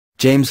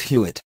James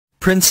Hewitt,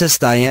 Princess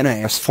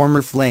Diana's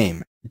former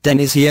flame,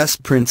 Dennis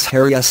Prince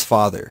Harry's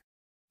father.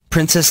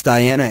 Princess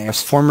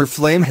Diana's former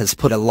flame has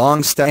put a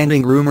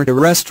long-standing rumor to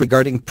rest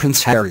regarding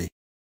Prince Harry.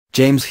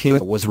 James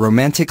Hewitt was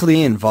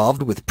romantically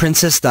involved with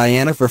Princess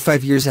Diana for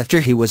 5 years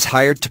after he was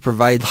hired to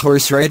provide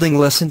horse riding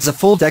lessons a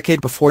full decade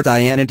before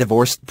Diana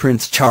divorced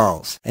Prince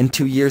Charles and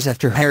 2 years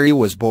after Harry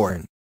was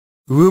born.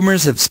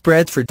 Rumors have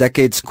spread for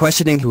decades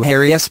questioning who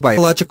Harry's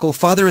biological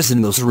father is,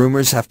 and those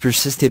rumors have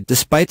persisted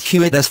despite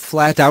Hewitt's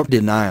flat-out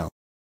denial.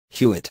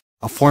 Hewitt,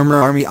 a former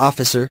army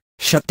officer,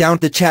 shut down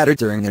the chatter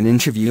during an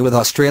interview with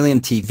Australian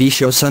TV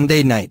show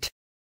Sunday Night.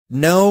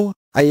 "No,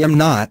 I am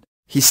not,"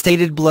 he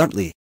stated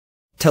bluntly.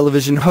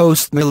 Television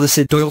host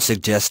Melissa Doyle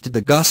suggested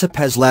the gossip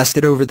has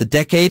lasted over the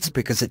decades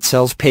because it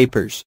sells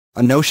papers,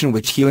 a notion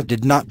which Hewitt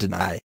did not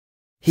deny.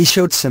 He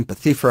showed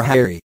sympathy for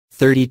Harry,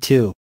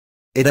 32.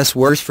 "It's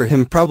worse for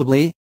him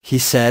probably," he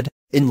said,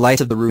 in light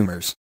of the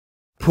rumors.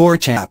 "Poor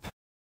chap."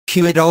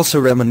 Hewitt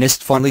also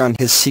reminisced fondly on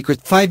his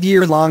secret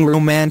 5-year-long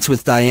romance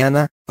with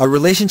Diana, a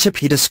relationship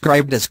he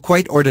described as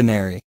quite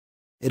ordinary.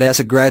 "It has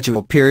a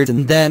gradual period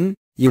and then,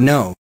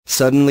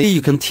 suddenly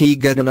you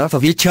can't get enough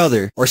of each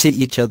other or see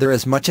each other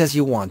as much as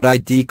you want.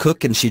 I'd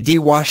cook and she'd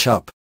wash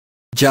up.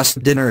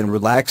 Just dinner and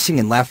relaxing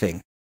and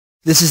laughing."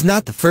 This is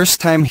not the first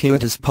time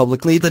Hewitt has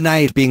publicly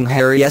denied being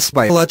Harry's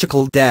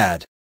biological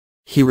dad.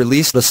 He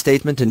released a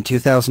statement in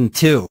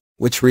 2002,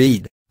 which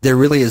read, "There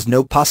really is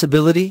no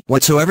possibility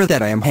whatsoever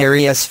that I am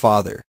Harry's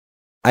father.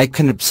 I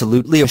can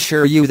absolutely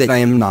assure you that I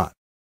am not.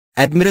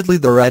 Admittedly,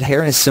 the red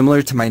hair is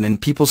similar to mine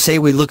and people say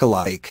we look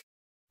alike.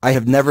 I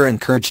have never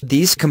encouraged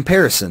these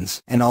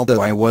comparisons, and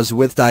although I was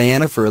with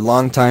Diana for a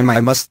long time, I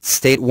must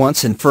state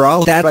once and for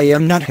all that I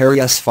am not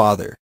Harry's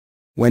father.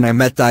 When I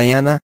met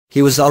Diana,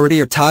 he was already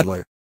a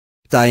toddler."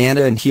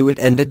 Diana and Hewitt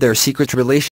ended their secret relationship